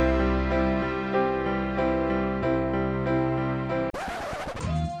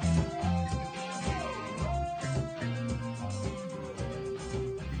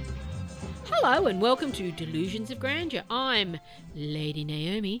Hello and welcome to Delusions of Grandeur. I'm Lady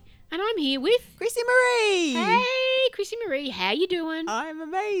Naomi and I'm here with... Chrissy Marie! Hey, Chrissy Marie, how you doing? I'm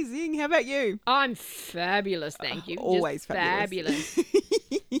amazing. How about you? I'm fabulous, thank you. Always Just fabulous.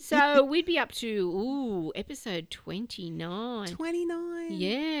 So we'd be up to, episode 29. 29.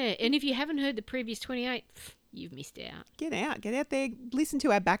 Yeah, and if you haven't heard the previous 28, you've missed out. Get out there. Listen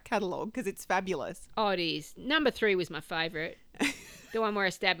to our back catalogue because it's fabulous. Oh, it is. Number 3 was my favourite. The one where I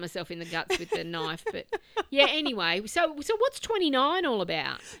stabbed myself in the guts with the knife. But yeah, anyway, so what's 29 all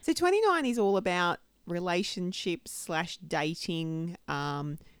about? So 29 is all about relationships / dating,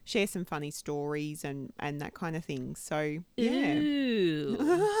 share some funny stories and that kind of thing. So, yeah.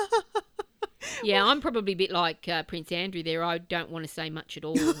 Ooh. Yeah, I'm probably a bit like Prince Andrew there. I don't want to say much at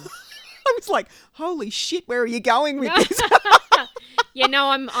all. I was like, holy shit, where are you going with this? Yeah, no,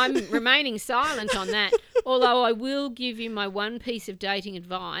 I'm remaining silent on that. Although I will give you my one piece of dating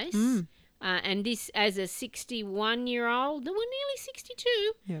advice, and this as a 61-year-old, well, nearly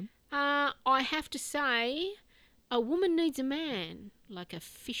 62, Yeah. I have to say a woman needs a man like a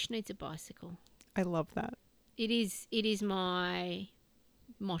fish needs a bicycle. I love that. It is my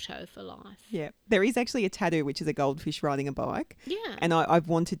motto for life. Yeah. There is actually a tattoo, which is a goldfish riding a bike. Yeah. And I've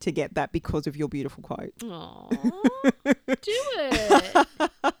wanted to get that because of your beautiful quote. Aw, do it.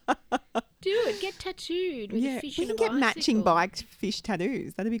 Do it. Get tattooed with a fish we and a can get matching bicycle. bike fish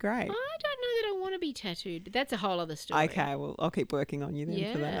tattoos. That'd be great. I don't know that I want to be tattooed, but that's a whole other story. Okay, well, I'll keep working on you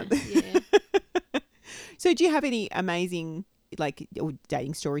then for that. Yeah. So do you have any amazing or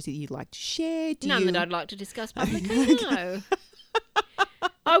dating stories that you'd like to share? None that I'd like to discuss publicly, no.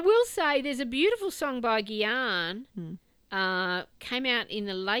 I will say there's a beautiful song by Guyane, came out in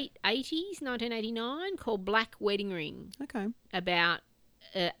the late 80s, 1989, called Black Wedding Ring, Okay. about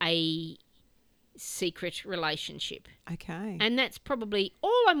a secret relationship. Okay. And that's probably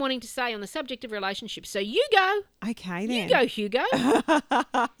all I'm wanting to say on the subject of relationships. So you go. Okay then. You go, Hugo.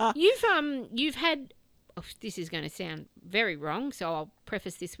 You've had... Oh, this is going to sound very wrong, so I'll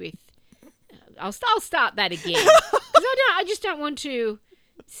preface this with... I'll start that again. Because I just don't want to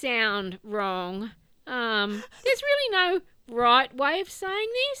sound wrong. There's really no right way of saying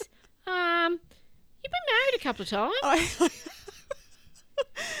this. You've been married a couple of times.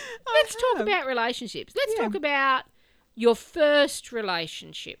 Let's talk about relationships. Let's talk about your first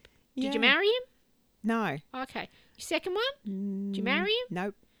relationship. Did you marry him? No. Okay. Your second one? Did you marry him?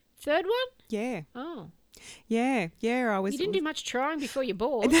 Nope. Third one? Yeah. Oh. Yeah. I was. You didn't do much trying before you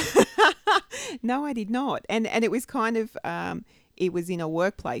bought. No, I did not. And it was kind of, it was in a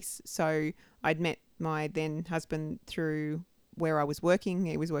workplace. So I'd met my then husband through where I was working.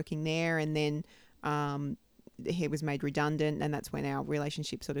 He was working there, and then he was made redundant, and that's when our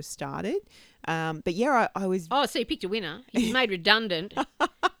relationship sort of started. But yeah, I was... Oh, so you picked a winner. He was made redundant,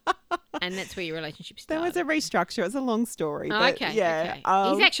 and that's where your relationship started. There was a restructure. It's a long story. Oh, but okay, yeah,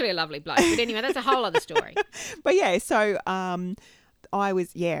 okay. He's actually a lovely bloke. But anyway, that's a whole other story. But yeah, so I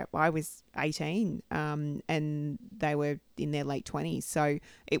was 18, and they were in their late 20s. So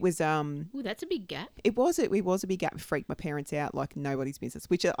it was Ooh, that's a big gap. It was a big gap. Freaked my parents out like nobody's business,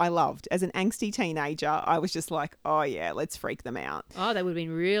 which I loved. As an angsty teenager, I was just like, oh yeah, let's freak them out. Oh, they would have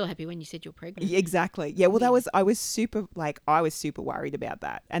been real happy when you said you're pregnant. Exactly. Yeah, well, I was super worried about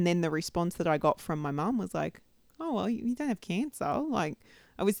that. And then the response that I got from my mum was like, oh, well, you don't have cancer. Like,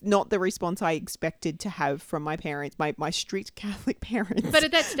 I was not the response I expected to have from my parents, my strict Catholic parents. But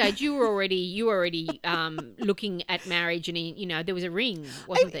at that stage, you were already looking at marriage, and there was a ring,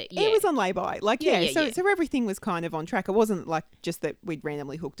 wasn't there? Yeah. It was on lay-by. So everything was kind of on track. It wasn't like just that we'd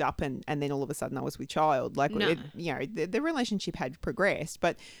randomly hooked up and then all of a sudden I was with child. Like, no. The relationship had progressed.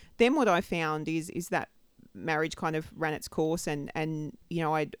 But then what I found is that marriage kind of ran its course, and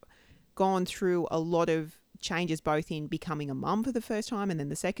I'd gone through a lot of changes, both in becoming a mum for the first time and then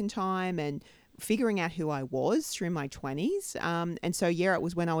the second time, and figuring out who I was through my 20s. And so, yeah, it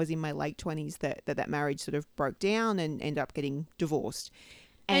was when I was in my late 20s that marriage sort of broke down and ended up getting divorced.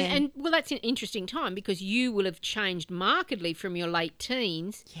 And well, that's an interesting time because you will have changed markedly from your late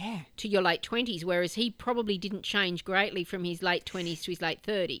teens to your late 20s, whereas he probably didn't change greatly from his late 20s to his late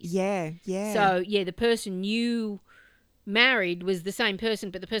 30s. Yeah. So, yeah, the person you married was the same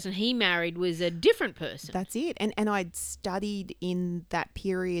person, but the person he married was a different person. That's it. And I'd studied in that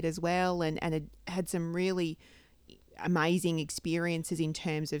period as well, and had some really amazing experiences in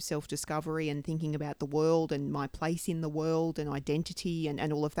terms of self-discovery and thinking about the world and my place in the world and identity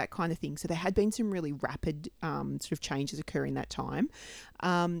and all of that kind of thing. So there had been some really rapid sort of changes occur in that time.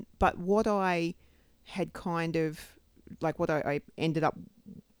 But what I had kind of, like what I ended up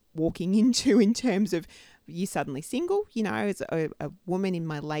walking into in terms of, you're suddenly single, as a woman in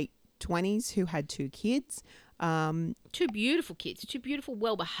my late 20s who had 2 kids. Two beautiful kids, two beautiful,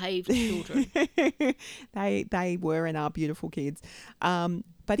 well-behaved children. They were and are beautiful kids.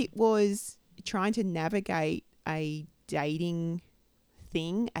 But it was trying to navigate a dating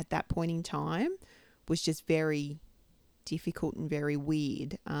thing at that point in time was just very difficult and very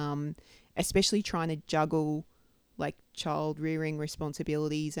weird, especially trying to juggle like child rearing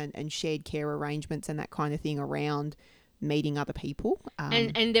responsibilities and shared care arrangements and that kind of thing around meeting other people.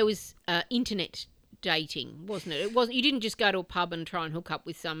 And there was internet dating, wasn't it? You didn't just go to a pub and try and hook up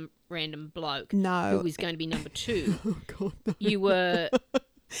with some random bloke No. who was going to be number 2. Oh God, no.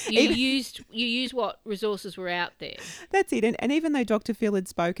 You used what resources were out there. That's it. And even though Dr. Phil had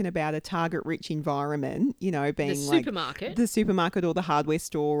spoken about a target-rich environment, you know, being The supermarket. the supermarket or the hardware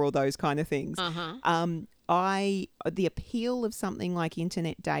store or those kind of things, the appeal of something like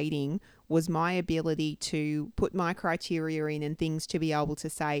internet dating was my ability to put my criteria in and things to be able to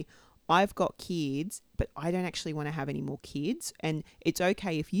say, I've got kids, but I don't actually want to have any more kids. And it's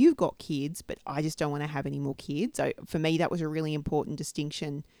okay if you've got kids, but I just don't want to have any more kids. So for me, that was a really important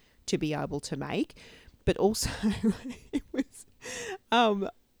distinction to be able to make. But also, it was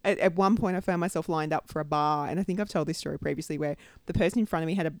at one point I found myself lined up for a bar, and I think I've told this story previously, where the person in front of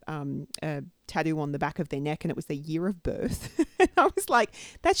me had a tattoo on the back of their neck, and it was their year of birth. And I was like,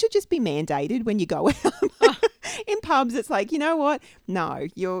 that should just be mandated when you go out. In pubs, it's like, you know what? No,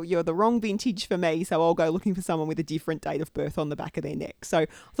 you're the wrong vintage for me, so I'll go looking for someone with a different date of birth on the back of their neck. So I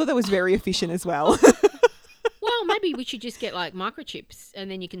thought that was very efficient as well. Well, maybe we should just get like microchips and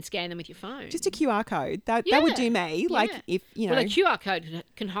then you can scan them with your phone. Just a QR code. That would do me. Like if, you know. Well, a QR code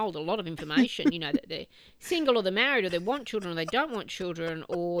can hold a lot of information, you know, that they're single or they're married or they want children or they don't want children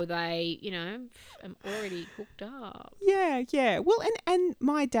or they, you know, are already hooked up. Yeah. Well, and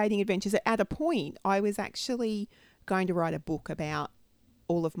my dating adventures, at a point, I was actually going to write a book about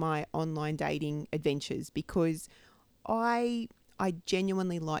all of my online dating adventures because I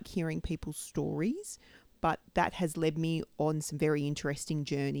genuinely like hearing people's stories. But that has led me on some very interesting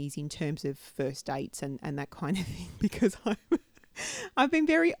journeys in terms of first dates and that kind of thing, because I've been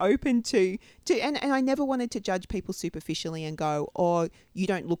very open to and I never wanted to judge people superficially and go, oh, you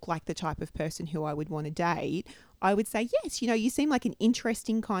don't look like the type of person who I would want to date. I would say, yes, you know, you seem like an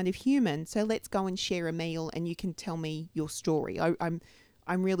interesting kind of human, so let's go and share a meal and you can tell me your story.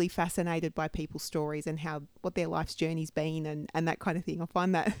 I'm really fascinated by people's stories and what their life's journey's been and that kind of thing. I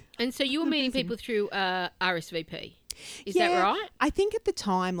find that. And so you were meeting people through RSVP. Is that right? I think at the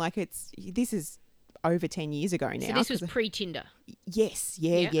time, like this is over 10 years ago now. So this was pre-Tinder? Yes,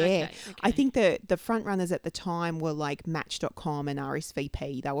 yeah. Okay. I think the front runners at the time were like Match.com and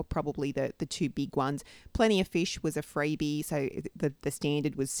RSVP. They were probably the two big ones. Plenty of Fish was a freebie, so the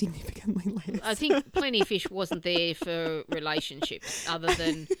standard was significantly less. I think Plenty of Fish wasn't there for relationships other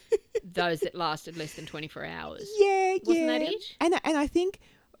than those that lasted less than 24 hours. Yeah. Wasn't that it? And I think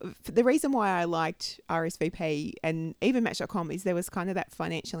the reason why I liked RSVP and even Match.com is there was kind of that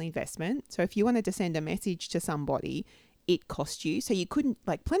financial investment. So if you wanted to send a message to somebody, it cost you. So you couldn't,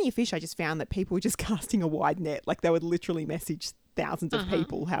 like Plenty of Fish, I just found that people were just casting a wide net. Like they would literally message thousands of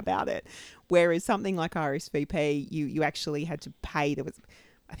people. How about it? Whereas something like RSVP, you actually had to pay.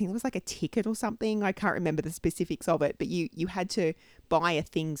 I think there was like a ticket or something. I can't remember the specifics of it, but you had to buy a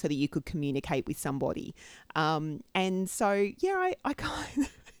thing so that you could communicate with somebody. And so, yeah, I kind of...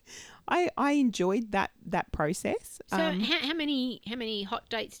 I enjoyed that process. So how many hot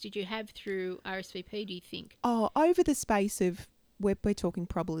dates did you have through RSVP, do you think? Oh, over the space of, we're talking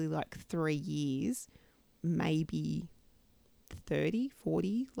probably like 3 years, maybe 30,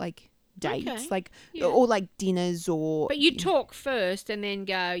 40, like dates, or like dinners or... But you talk first and then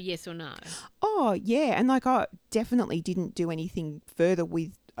go yes or no. Oh, yeah. And like I definitely didn't do anything further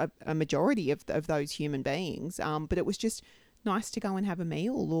with a majority of those human beings. But it was just nice to go and have a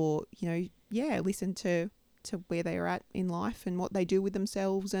meal or, you know, listen to where they're at in life and what they do with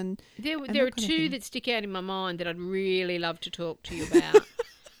themselves. And there are two that stick out in my mind that I'd really love to talk to you about.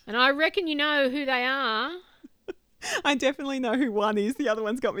 And I reckon you know who they are. I definitely know who one is. The other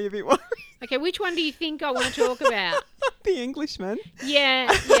one's got me a bit worried. Okay, which one do you think I want to talk about? The Englishman.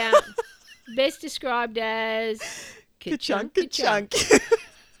 Yeah. Best described as Ka-chunk.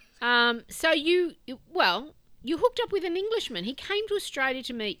 So you hooked up with an Englishman. He came to Australia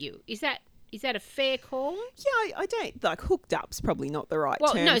to meet you. Is that a fair call? Yeah, I don't like hooked up's probably not the right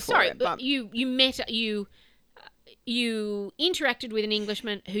term. No, for sorry, it, but you interacted with an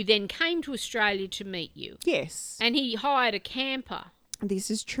Englishman who then came to Australia to meet you. Yes, and he hired a camper. This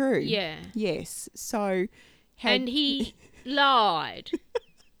is true. Yeah. Yes. So, and he lied.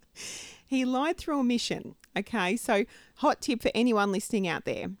 He lied through omission. Okay, so hot tip for anyone listening out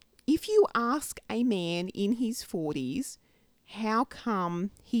there. if you ask a man in his 40s, how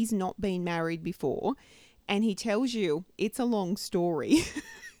come he's not been married before, and he tells you it's a long story,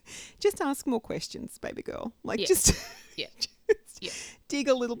 just ask more questions, baby girl. Like, Yeah. just, Yeah. just Yeah. dig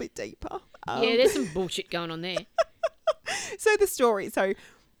a little bit deeper. Yeah, there's some bullshit going on there. So the story, so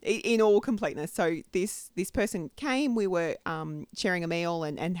in all completeness, so this person came, we were sharing a meal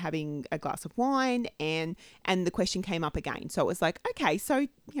and having a glass of wine, and the question came up again. So it was like, okay, so,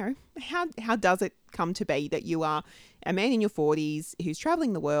 how does it come to be that you are a man in your 40s who's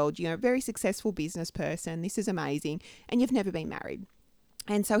traveling the world, very successful business person, this is amazing, and you've never been married?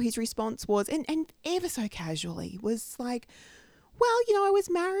 And so his response was, and ever so casually, was like, well, I was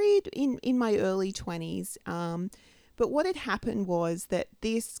married in my early 20s, but what had happened was that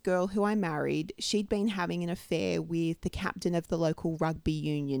this girl who I married, she'd been having an affair with the captain of the local rugby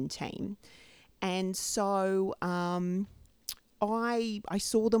union team. And so I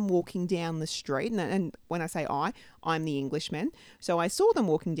saw them walking down the street. And when I say I'm the Englishman. So I saw them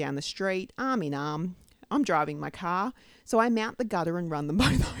walking down the street, arm in arm. I'm driving my car. So I mount the gutter and run them both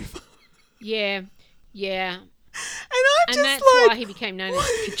over. Yeah. Yeah. And I'm And just that's like, why he became known as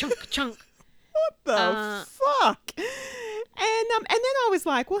Ka-chunk Ka-chunk. what the fuck? And then I was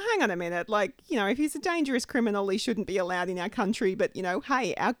like, well, hang on a minute. Like, if he's a dangerous criminal, he shouldn't be allowed in our country. But,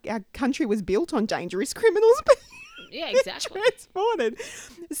 hey, our country was built on dangerous criminals Yeah, exactly. transported.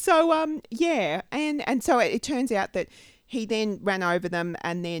 So, yeah. And so it turns out that he then ran over them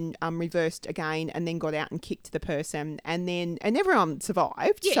and then reversed again and then got out and kicked the person. And everyone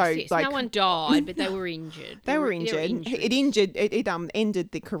survived. Yes, so, yes. like, No one died, but they were injured. They were injured. It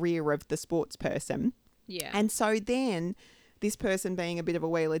ended the career of the sports person. Yeah. And so then this person, being a bit of a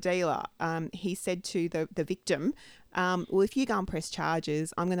wheeler dealer, he said to the victim, well, if you go and press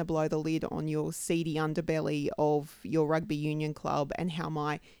charges, I'm going to blow the lid on your seedy underbelly of your rugby union club and how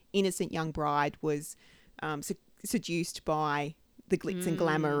my innocent young bride was seduced by the glitz and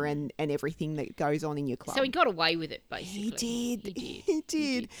glamour and everything that goes on in your club. So he got away with it, basically. He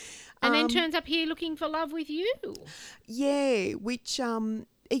did. And then turns up here looking for love with you. Yeah, which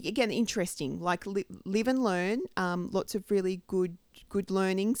again, interesting. Like, live and learn. Lots of really good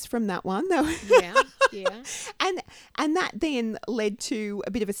learnings from that one. Yeah. And that then led to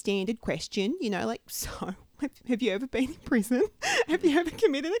a bit of a standard question, like, so have you ever been in prison? Have you ever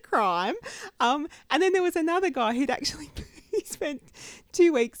committed a crime? And then there was another guy who'd actually he spent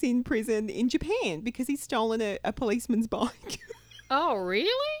 2 weeks in prison in Japan because he's stolen a policeman's bike. Oh, really?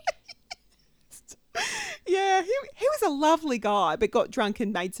 Yeah, he was a lovely guy, but got drunk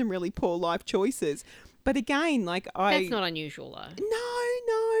and made some really poor life choices. But again, like, That's not unusual, though.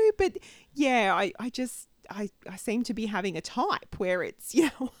 No, but yeah, I seem to be having a type where it's,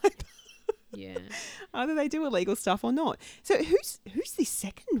 Yeah. either they do illegal stuff or not. So who's this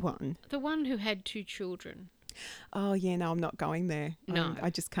second one? The one who had 2 children. Oh yeah, no, I'm not going there. No. I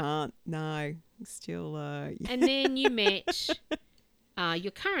just can't. No, still. And then you met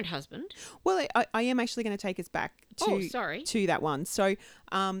your current husband. Well, I am actually going to take us back to that one. So,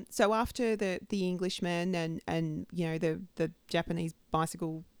 so after the Englishman and the Japanese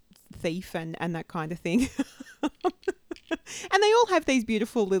bicycle thief and that kind of thing. And they all have these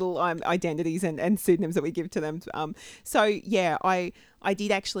beautiful little identities and pseudonyms that we give to them. So yeah, I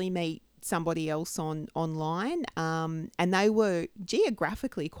did actually meet somebody else online, and they were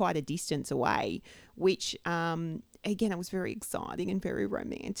geographically quite a distance away, which again, it was very exciting and very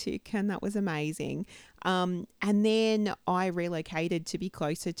romantic, and that was amazing. And then I relocated to be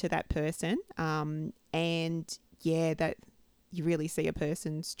closer to that person, and yeah, that you really see a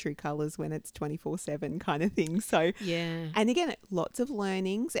person's true colours when it's 24/7 kind of thing. So Yeah. and again, lots of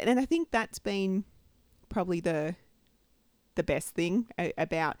learnings, and I think that's been probably the best thing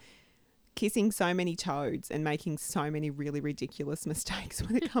about kissing so many toads and making so many really ridiculous mistakes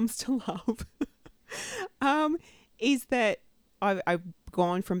when it comes to love. Is that I've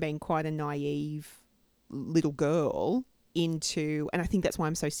gone from being quite a naive little girl into, and I think that's why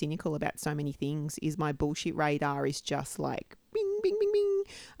I'm so cynical about so many things, is my bullshit radar is just like bing, bing, bing,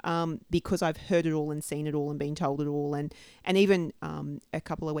 bing, because I've heard it all and seen it all and been told it all. And even a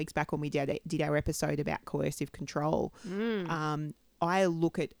couple of weeks back when we did our episode about coercive control, I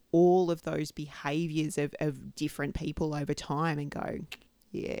look at all of those behaviours of different people over time and go,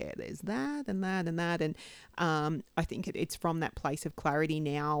 yeah, there's that and that and that. And I think it's from that place of clarity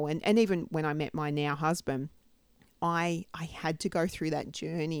now. And even when I met my now husband, I had to go through that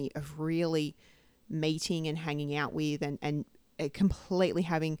journey of really meeting and hanging out with and completely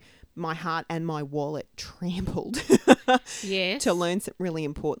having my heart and my wallet trampled Yes. to learn some really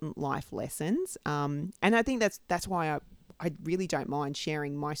important life lessons. And I think that's why I really don't mind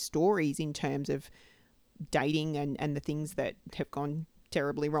sharing my stories in terms of dating and the things that have gone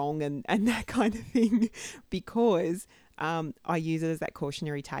terribly wrong and that kind of thing, because I use it as that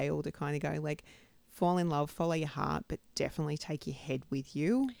cautionary tale to kind of go like, fall in love, follow your heart, but definitely take your head with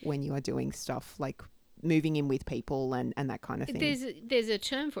you when you are doing stuff like moving in with people and that kind of thing. There's a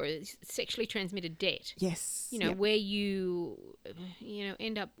term for it. It's sexually transmitted debt. Yes. You know, where you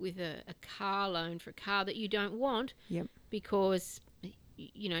end up with a car loan for a car that you don't want. Yep. Because,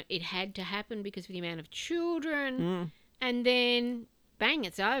 it had to happen because of the amount of children. And then, bang,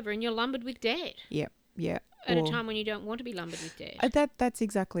 it's over and you're lumbered with debt. Yep. Yeah. At a time when you don't want to be lumbered with debt. That's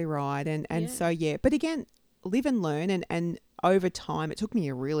exactly right. And so, yeah. But again, live and learn. And over time, it took me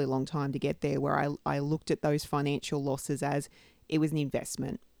a really long time to get there, where I looked at those financial losses as it was an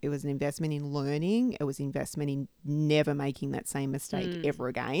investment. It was an investment in learning. It was an investment in never making that same mistake ever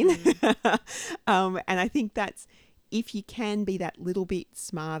again. And I think that's, if you can be that little bit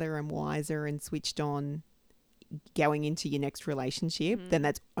smarter and wiser and switched on going into your next relationship, then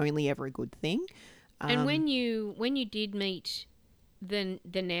that's only ever a good thing. And when you did meet the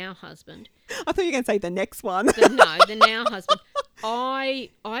now husband, I thought you were going to say the next one. The now husband, I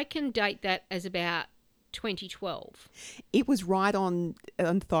can date that as about 2012. It was right on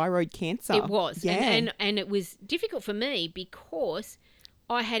thyroid cancer. It was, yeah, and it was difficult for me because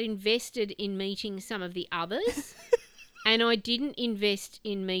I had invested in meeting some of the others, and I didn't invest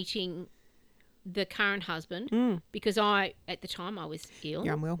in meeting the current husband because at the time I was ill.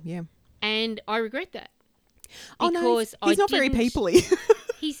 Yeah, I'm well, yeah. And I regret that. Oh no, he's not very peoply.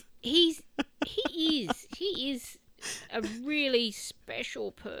 He is a really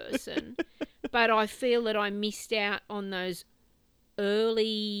special person, but I feel that I missed out on those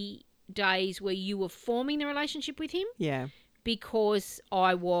early days where you were forming the relationship with him. Yeah, because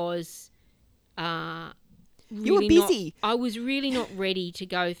I was. Really you were busy. I was really not ready to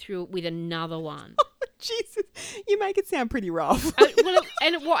go through it with another one. Jesus, you make it sound pretty rough. But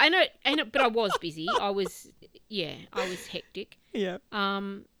I was busy. I was hectic. Yeah.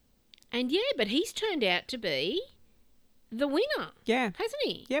 But he's turned out to be the winner. Yeah. Hasn't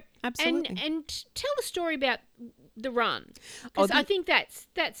he? Yep, absolutely. And tell the story about the run. Because I think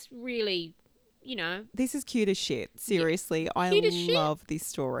that's really, This is cute as shit. Seriously. Yeah. Love this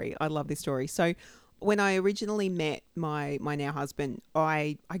story. I love this story. So when I originally met my now husband,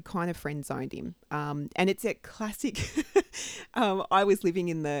 I kind of friend zoned him. And it's a classic. I was living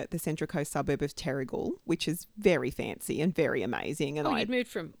in the Central Coast suburb of Terrigal, which is very fancy and very amazing. And you'd moved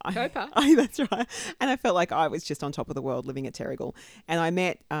from Copa. That's right. And I felt like I was just on top of the world living at Terrigal. And I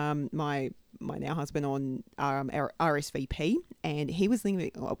met my now husband on RSVP, and he was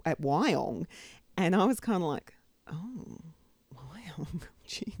living at Wyong. And I was kind of like, oh, Wyong,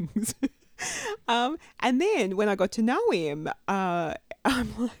 jeez. And then when I got to know him, I'm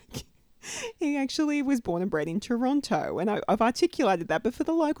like, he actually was born and bred in Toronto, and I've articulated that, but for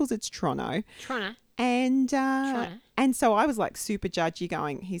the locals, it's Toronto. And so I was like super judgy,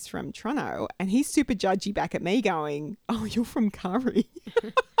 going, he's from Toronto, and he's super judgy back at me, going, oh, you're from Curry,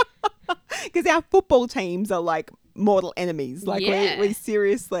 because our football teams are like mortal enemies. Like we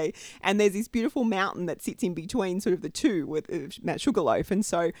seriously, and there's this beautiful mountain that sits in between sort of the two with Mount Sugarloaf, and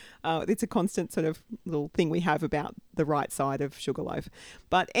so it's a constant sort of little thing we have about the right side of Sugarloaf.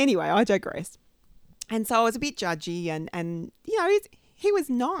 But anyway, I digress. And so I was a bit judgy, and he was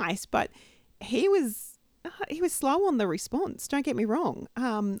nice, but he was slow on the response. Don't get me wrong.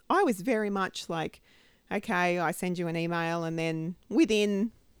 I was very much like, okay, I send you an email, and then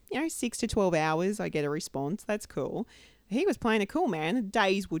within 6 to 12 hours, I get a response. That's cool. He was playing it cool, man.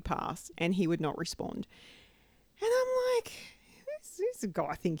 Days would pass and he would not respond. And I'm like, who's the guy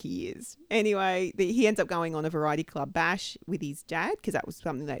I think he is? Anyway, he ends up going on a variety club bash with his dad, because that was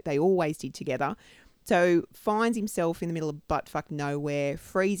something that they always did together. So finds himself in the middle of buttfuck nowhere,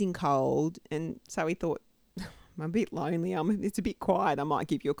 freezing cold. And so he thought, I'm a bit lonely. It's a bit quiet. I might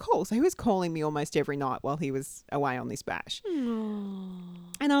give you a call. So he was calling me almost every night while he was away on this bash. Aww.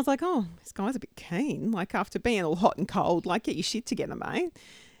 And I was like, oh, this guy's a bit keen. Like, after being all hot and cold, like, get your shit together, mate.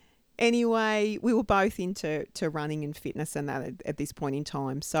 Anyway, we were both into running and fitness and that at this point in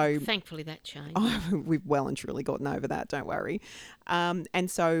time. So thankfully that changed. We've well and truly gotten over that, don't worry. And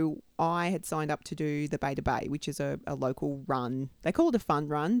so I had signed up to do the Beta Bay, which is a local run. They call it a fun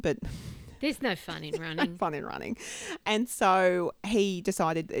run, but there's no fun in running. No fun in running. And so he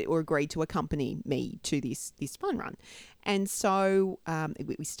decided or agreed to accompany me to this fun run. And so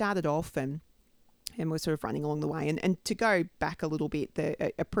we started off and we're sort of running along the way. And to go back a little bit,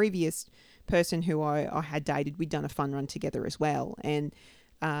 a previous person who I had dated, we'd done a fun run together as well. And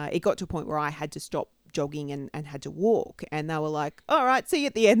it got to a point where I had to stop jogging and had to walk. And they were like, all right, see you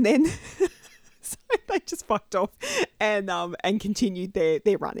at the end then. So they just fucked off and continued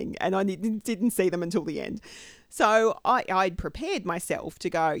their running. And I didn't see them until the end. So I'd prepared myself to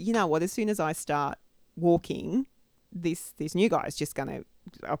go, you know what, as soon as I start walking, this new guy's just going to,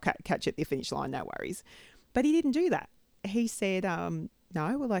 I'll catch at the finish line, no worries. But he didn't do that. He said,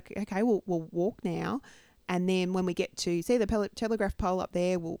 no, we're like, okay, we'll walk now. And then when we get to see the telegraph pole up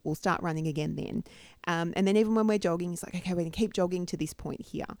there, we'll start running again then. And then even when we're jogging, he's like, okay, we're going to keep jogging to this point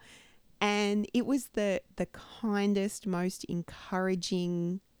here. And it was the kindest, most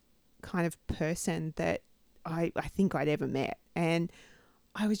encouraging kind of person that I think I'd ever met. And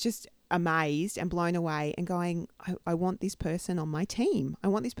I was just amazed and blown away and going, I want this person on my team. I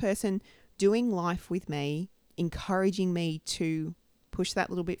want this person doing life with me, encouraging me to push that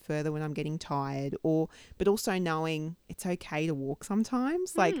little bit further when I'm getting tired, but also knowing it's okay to walk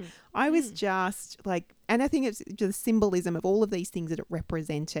sometimes. Like I was just like, and I think it's the symbolism of all of these things that it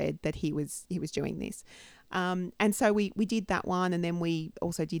represented that he was doing this. And so we did that one, and then we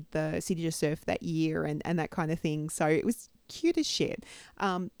also did the City to Surf that year and that kind of thing. So it was cute as shit.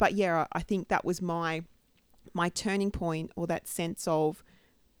 But yeah, I think that was my turning point, or that sense of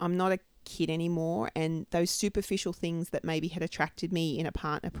I'm not a kid anymore, and those superficial things that maybe had attracted me in a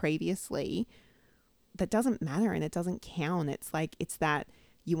partner previously, that doesn't matter and it doesn't count. It's like, it's that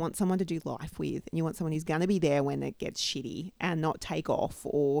you want someone to do life with, and you want someone who's going to be there when it gets shitty and not take off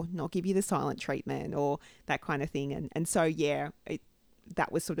or not give you the silent treatment or that kind of thing. And so yeah,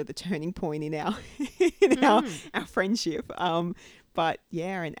 that was sort of the turning point in our our friendship. But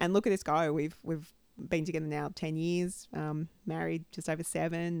yeah, and look at us go. We've been together now 10 years, married just over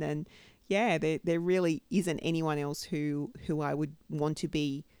 7, and yeah, there really isn't anyone else who I would want to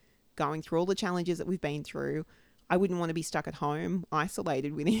be going through all the challenges that we've been through. I wouldn't want to be stuck at home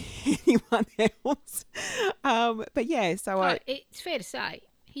isolated with anyone else. But yeah, so it's fair to say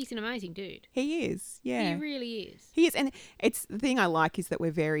he's an amazing dude. He is, yeah. He really is. He is, and it's the thing I like is that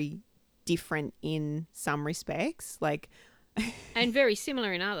we're very different in some respects, like and very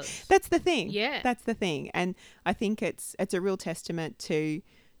similar in others. That's the thing. Yeah. That's the thing. And I think it's a real testament to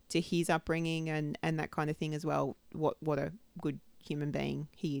his upbringing and that kind of thing as well. What a good human being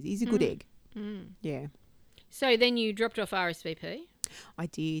he is. He's a good egg. Yeah. So then you dropped off RSVP? I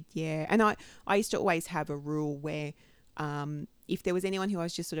did, yeah. And I used to always have a rule where if there was anyone who I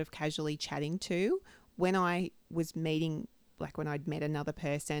was just sort of casually chatting to, when I was meeting, like when I'd met another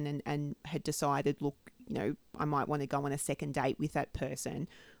person and had decided, look, you know, I might want to go on a second date with that person,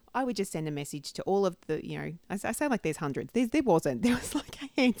 I would just send a message to all of the, you know, I say like there's hundreds. There wasn't. There was like a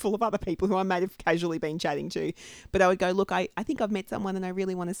handful of other people who I might have casually been chatting to. But I would go, look, I think I've met someone and I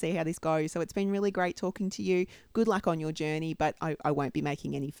really want to see how this goes. So it's been really great talking to you. Good luck on your journey, but I won't be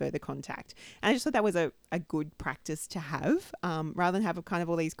making any further contact. And I just thought that was a good practice to have, rather than have kind of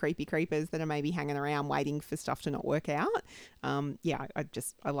all these creepy creepers that are maybe hanging around waiting for stuff to not work out. Yeah,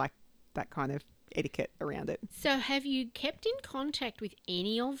 I like that kind of etiquette around it. So have you kept in contact with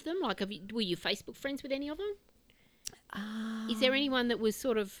any of them? Like, were you Facebook friends with any of them? Is there anyone that was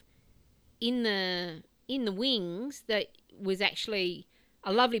sort of in the wings that was actually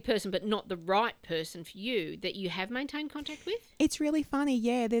a lovely person but not the right person for you that you have maintained contact with? It's really funny.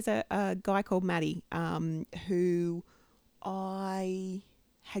 Yeah, there's a guy called Matty who I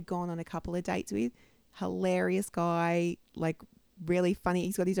had gone on a couple of dates with. Hilarious guy, like really funny.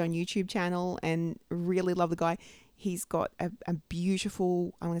 He's got his own YouTube channel and really love the guy. He's got a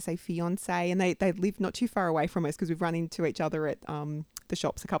beautiful, I want to say, fiance, and they live not too far away from us because we've run into each other at the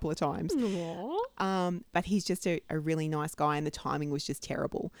shops a couple of times. But he's just a really nice guy, and the timing was just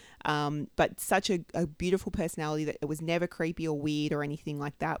terrible. But such a beautiful personality that it was never creepy or weird or anything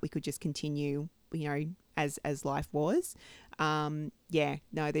like that. We could just continue, you know, as life was. Yeah,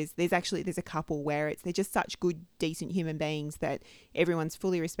 no, there's a couple where they're just such good, decent human beings that everyone's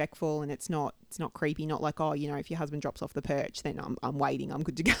fully respectful, and it's not creepy, not like, oh, you know, if your husband drops off the perch, then I'm waiting, I'm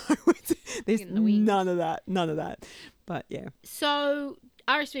good to go. There's none of that. But yeah. So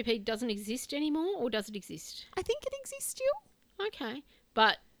RSVP doesn't exist anymore, or does it exist? I think it exists still. Okay.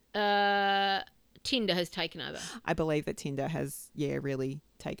 But Tinder has taken over. I believe that Tinder has, really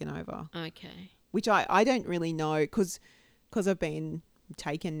taken over. Okay. Which I don't really know because I've been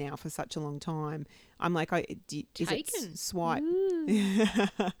taken now for such a long time. I'm like, is it swipe?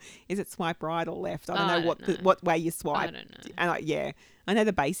 Is it swipe right or left? I don't know what way you swipe. I don't know. And I know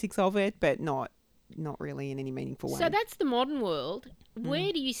the basics of it, but not really in any meaningful way. So that's the modern world.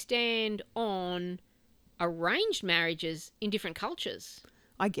 Where do you stand on arranged marriages in different cultures?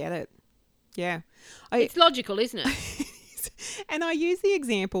 I get it. Yeah. It's logical, isn't it? And I use the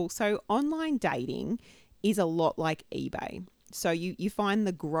example. So online dating is a lot like eBay. So you find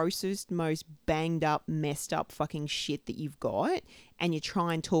the grossest, most banged up, messed up fucking shit that you've got, and you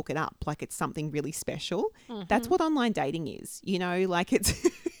try and talk it up like it's something really special. That's what online dating is. You know, like it's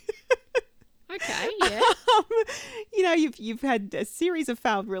Okay, yeah. you know, you've had a series of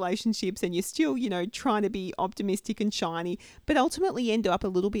failed relationships and you're still, you know, trying to be optimistic and shiny, but ultimately you end up a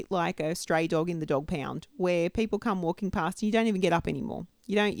little bit like a stray dog in the dog pound where people come walking past and you don't even get up anymore.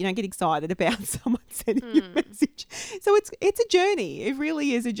 You don't get excited about someone sending you a message. So it's a journey. It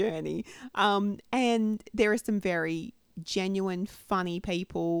really is a journey. And there are some very genuine, funny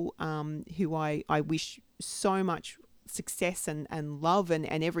people who I wish so much success and love and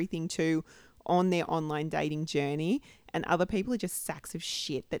everything to on their online dating journey, and other people are just sacks of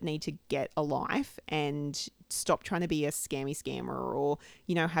shit that need to get a life and stop trying to be a scammer or,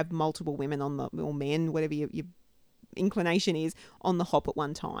 you know, have multiple women on the, or men, whatever your inclination is, on the hop at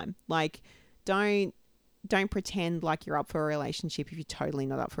one time. Like, don't pretend like you're up for a relationship if you're totally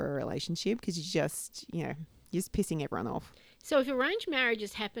not up for a relationship, because you just, you know, you're just pissing everyone off. So if arranged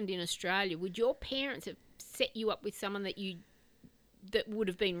marriages happened in Australia, would your parents have set you up with someone that would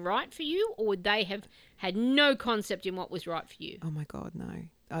have been right for you, or would they have had no concept in what was right for you? Oh my God,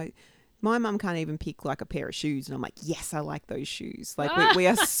 no. My mum can't even pick like a pair of shoes, and I'm like, yes, I like those shoes. Like we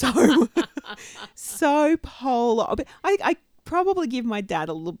are so so polar. I probably give my dad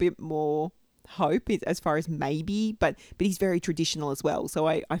a little bit more hope as far as maybe, but he's very traditional as well. So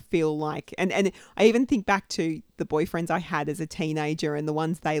I feel like, and I even think back to the boyfriends I had as a teenager and the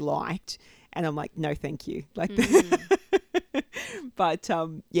ones they liked, and I'm like, no, thank you. Like, but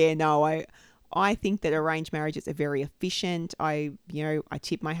yeah, no, I think that arranged marriages are very efficient. I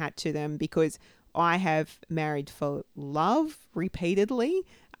tip my hat to them because I have married for love repeatedly,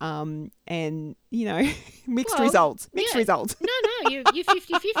 and you know, mixed results. No, you're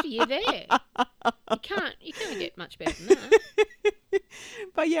 50-50. You're there. You can't get much better than that.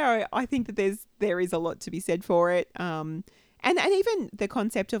 But yeah, I think that there is a lot to be said for it. And even the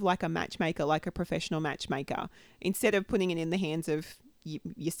concept of like a matchmaker, like a professional matchmaker, instead of putting it in the hands of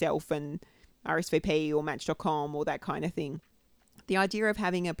yourself and RSVP or Match.com or that kind of thing. The idea of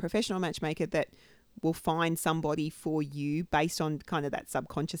having a professional matchmaker that will find somebody for you based on kind of that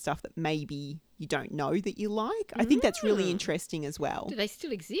subconscious stuff that maybe you don't know that you like. I think that's really interesting as well. Do they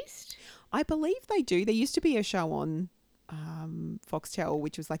still exist? I believe they do. There used to be a show on Foxtel,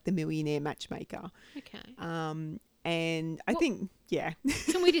 which was like the Millionaire Matchmaker. Okay. And I think, yeah.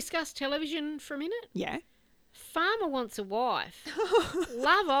 Can we discuss television for a minute? Yeah. Farmer Wants a Wife.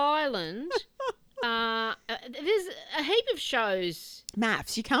 Love Island. There's a heap of shows.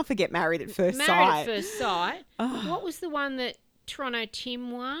 Maths. You can't forget Married at First Sight. Married at First Sight. What was the one that Toronto Tim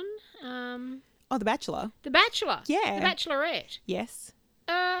won? The Bachelor. The Bachelor. Yeah. The Bachelorette. Yes.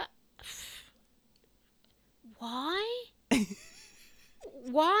 Why?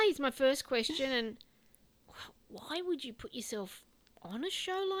 Why is my first question, and why would you put yourself on a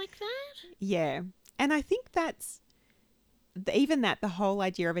show like that? Yeah. And I think that's the whole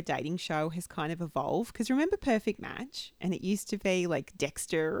idea of a dating show has kind of evolved, because remember Perfect Match, and it used to be like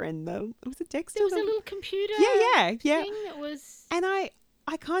Dexter and was it Dexter? There was a little computer yeah thing that was, and I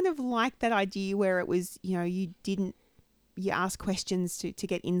kind of like that idea where it was, you know, you asked questions to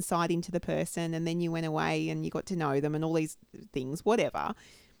get insight into the person, and then you went away and you got to know them and all these things, whatever.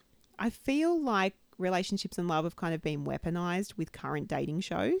 I feel like relationships and love have kind of been weaponized with current dating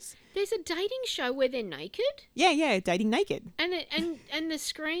shows. There's a dating show where they're naked. Yeah, Dating Naked. And the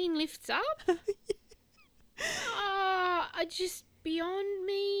screen lifts up. Just beyond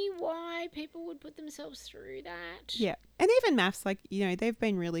me why people would put themselves through that. Yeah, and even Maths, like, you know, they've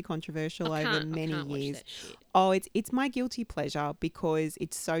been really controversial over many years. Watch that shit. Oh, it's my guilty pleasure because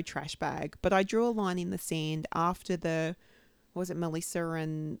it's so trash bag. But I drew a line in the sand after was it Melissa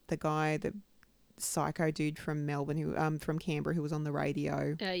and the guy, the psycho dude from Melbourne, who from Canberra, who was on the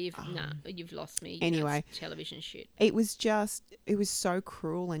radio. You've lost me. Anyway, television shit. It was so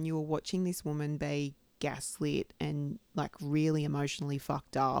cruel, and you were watching this woman be gaslit and like really emotionally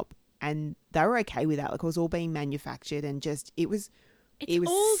fucked up, and they were okay with that. Like, it was all being manufactured, and just it was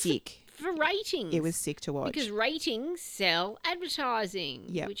all sick for ratings. It was sick to watch because ratings sell advertising,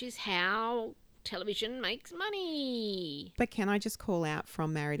 yep. which is how television makes money. But can I just call out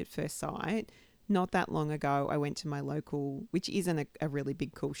from Married at First Sight, not that long ago, I went to my local, which isn't a really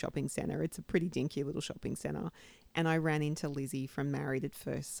big, cool shopping centre. It's a pretty dinky little shopping centre. And I ran into Lizzie from Married at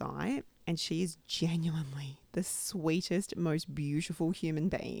First Sight. And she is genuinely the sweetest, most beautiful human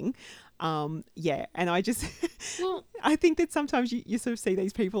being. Yeah. And I just, Well, I think that sometimes you sort of see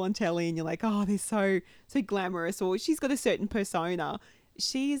these people on telly and you're like, oh, they're so glamorous, or she's got a certain persona.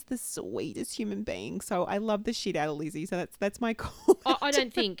 She is the sweetest human being. So I love the shit out of Lizzie. So that's my call. I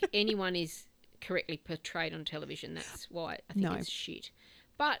don't think anyone is correctly portrayed on television. That's why I think No. it's shit.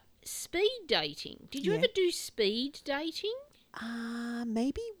 But speed dating. Did you Yeah. ever do speed dating?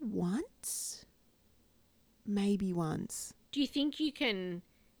 Maybe once. Maybe once. Do you think you can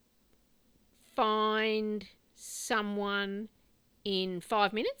find someone in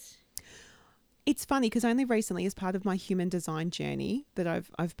 5 minutes? It's funny because only recently, as part of my human design journey that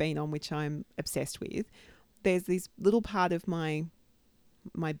I've been on, which I'm obsessed with, there's this little part of my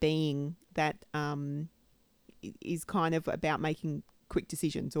being that is kind of about making quick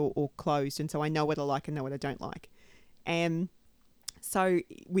decisions or closed, and so I know what I like and know what I don't like. And so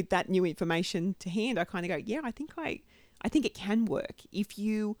with that new information to hand, I kind of go, yeah, I think it can work. If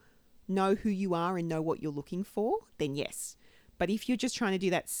you know who you are and know what you're looking for, then yes. But if you're just trying to do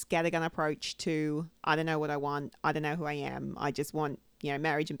that scattergun approach to, I don't know what I want, I don't know who I am, I just want,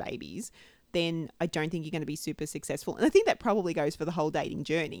 marriage and babies, then I don't think you're going to be super successful. And I think that probably goes for the whole dating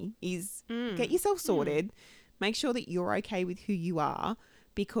journey is get yourself sorted, make sure that you're okay with who you are,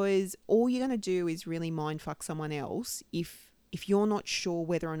 because all you're going to do is really mind fuck someone else if you're not sure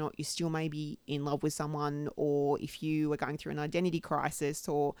whether or not you still may be in love with someone, or if you are going through an identity crisis,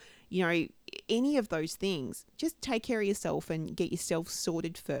 or, any of those things. Just take care of yourself and get yourself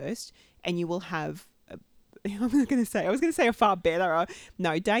sorted first, and you will have, I was going to say a far better,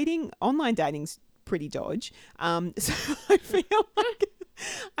 no, online dating's pretty dodge. So I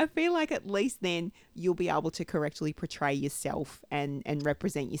feel like at least then you'll be able to correctly portray yourself and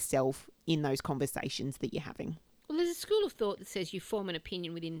represent yourself in those conversations that you're having. Well, there's a school of thought that says you form an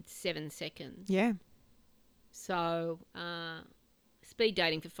opinion within 7 seconds. Yeah. So, speed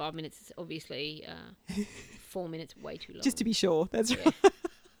dating for 5 minutes is obviously 4 minutes way too long. Just to be sure. That's Yeah. right.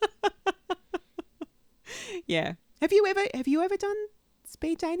 Yeah. Have you ever done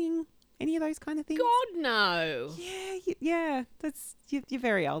speed dating? Any of those kind of things? God, no. Yeah. That's you're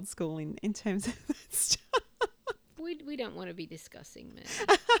very old school in terms of that stuff. We don't want to be discussing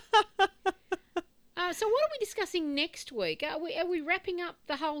that. So what are we discussing next week? Are we wrapping up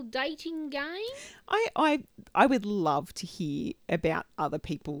the whole dating game? I would love to hear about other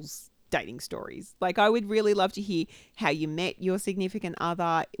people's dating stories. Like, I would really love to hear how you met your significant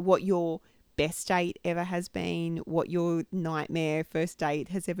other, what your best date ever has been, what your nightmare first date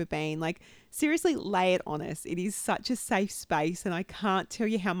has ever been. Like, seriously, lay it on us. It is such a safe space, and I can't tell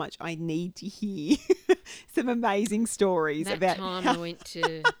you how much I need to hear some amazing stories That about time how I went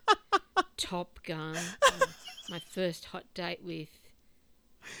to Top Gun, my first hot date with,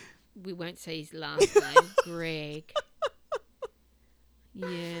 we won't say his last name, Greg.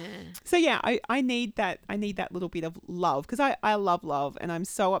 Yeah. So yeah, I need that little bit of love, because I love love, and I'm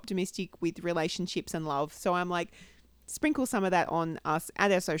so optimistic with relationships and love. So I'm like, sprinkle some of that on us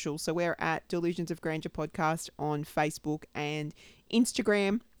at our socials. So we're at Delusions of Grandeur Podcast on Facebook and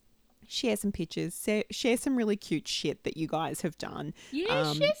Instagram. Share some pictures, share some really cute shit that you guys have done.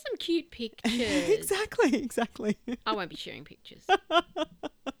 Yeah, share some cute pictures. Exactly. I won't be sharing pictures.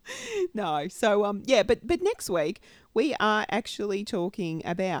 No. So yeah, but next week we are actually talking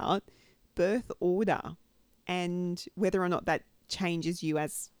about birth order and whether or not that changes you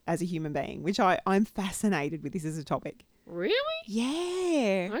as a human being, which I'm fascinated with this as a topic. Really?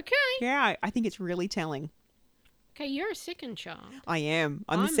 Yeah. Okay. Yeah, I think it's really telling. Okay, you're a second child. I am.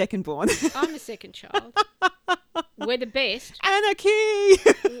 I'm the second born. I'm the second child. We're the best.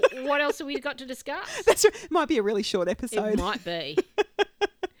 Anarchy! What else have we got to discuss? That's right. Might be a really short episode. It might be.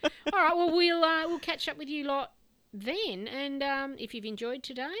 All right, well, we'll catch up with you lot then. And if you've enjoyed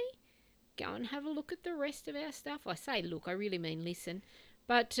today, go and have a look at the rest of our stuff. I say look, I really mean listen.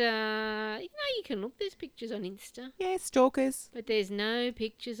 But, you can look. There's pictures on Insta. Yeah, stalkers. But there's no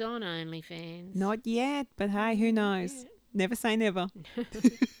pictures on OnlyFans. Not yet, but hey, who knows? Never say never.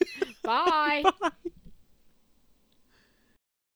 Bye. Bye.